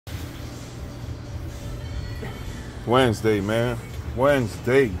Wednesday, man.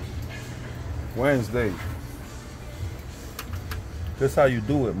 Wednesday. This how you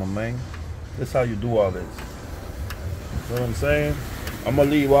do it, my man. This how you do all this. You know what I'm saying? I'm gonna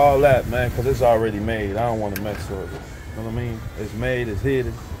leave all that, man, because it's already made. I don't want to mess with it. You know what I mean? It's made, it's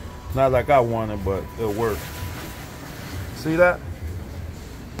hidden. Not like I want it, but it'll work. See that?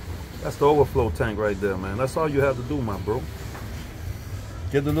 That's the overflow tank right there, man. That's all you have to do, my bro.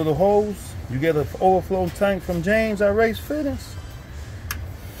 Get the little hose. You get an overflow tank from James at Race Fittings.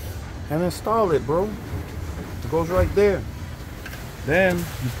 And install it, bro. It goes right there. Then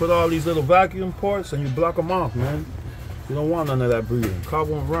you put all these little vacuum ports and you block them off, man. You don't want none of that breathing. Car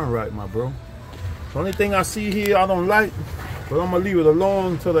won't run right, my bro. The only thing I see here I don't like, but I'm gonna leave it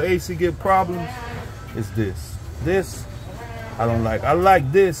alone until the AC get problems, is this. This, I don't like. I like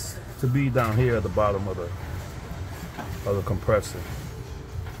this to be down here at the bottom of the compressor.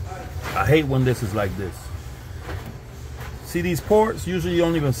 I hate when this is like this. See these ports? Usually you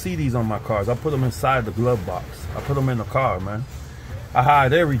don't even see these on my cars. I put them inside the glove box. I put them in the car, man. I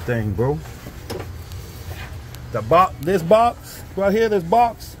hide everything, bro. This box right here, this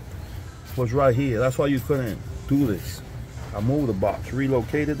box was right here. That's why you couldn't do this. I moved the box,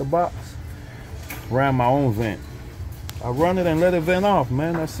 relocated the box, ran my own vent. I run it and let it vent off,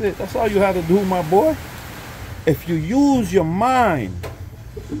 man. That's it. That's all you have to do, my boy. If you use your mind,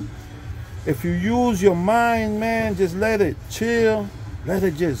 man, just let it chill, let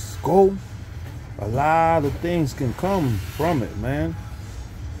it just go. A lot of things can come from it, man.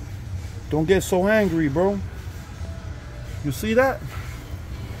 Don't get so angry, bro. You see that?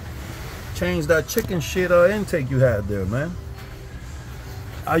 Change that chicken shit intake you had there, man.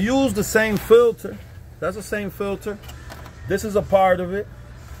 I use the same filter. That's the same filter. This is a part of it.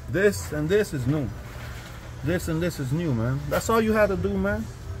 This and this is new. This and this is new, man. That's all you had to do, man.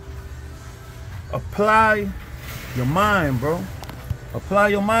 Apply your mind, bro. Apply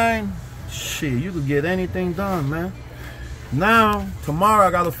your mind. Shit, you could get anything done, man. Now, tomorrow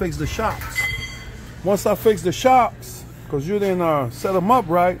I gotta fix the shocks. Once I fix the shocks, because you didn't set them up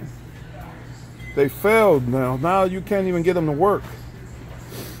right, they failed now. Now you can't even get them to work.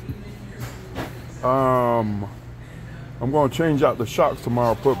 I'm gonna change out the shocks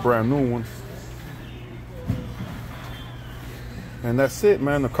tomorrow, put brand new ones. And that's it,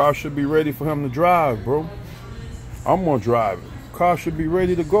 man. The car should be ready for him to drive, bro. I'm gonna drive it. Car should be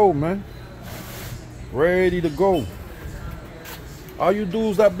ready to go, man. Ready to go. All you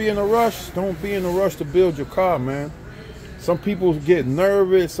dudes that be in a rush, don't be in a rush to build your car, man. Some people get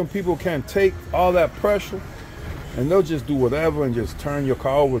nervous. Some people can't take all that pressure. And they'll just do whatever and just turn your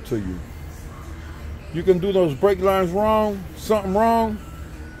car over to you. You can do those brake lines wrong, something wrong,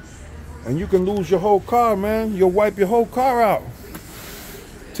 and you can lose your whole car, man. You'll wipe your whole car out.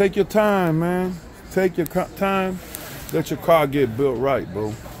 Take your time, man. Take your time. Let your car get built right,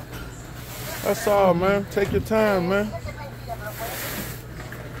 bro. That's all, man. Take your time, man.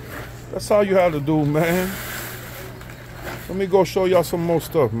 That's all you have to do, man. Let me go show y'all some more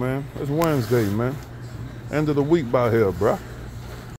stuff, man. It's Wednesday, man. End of the week by here, bruh.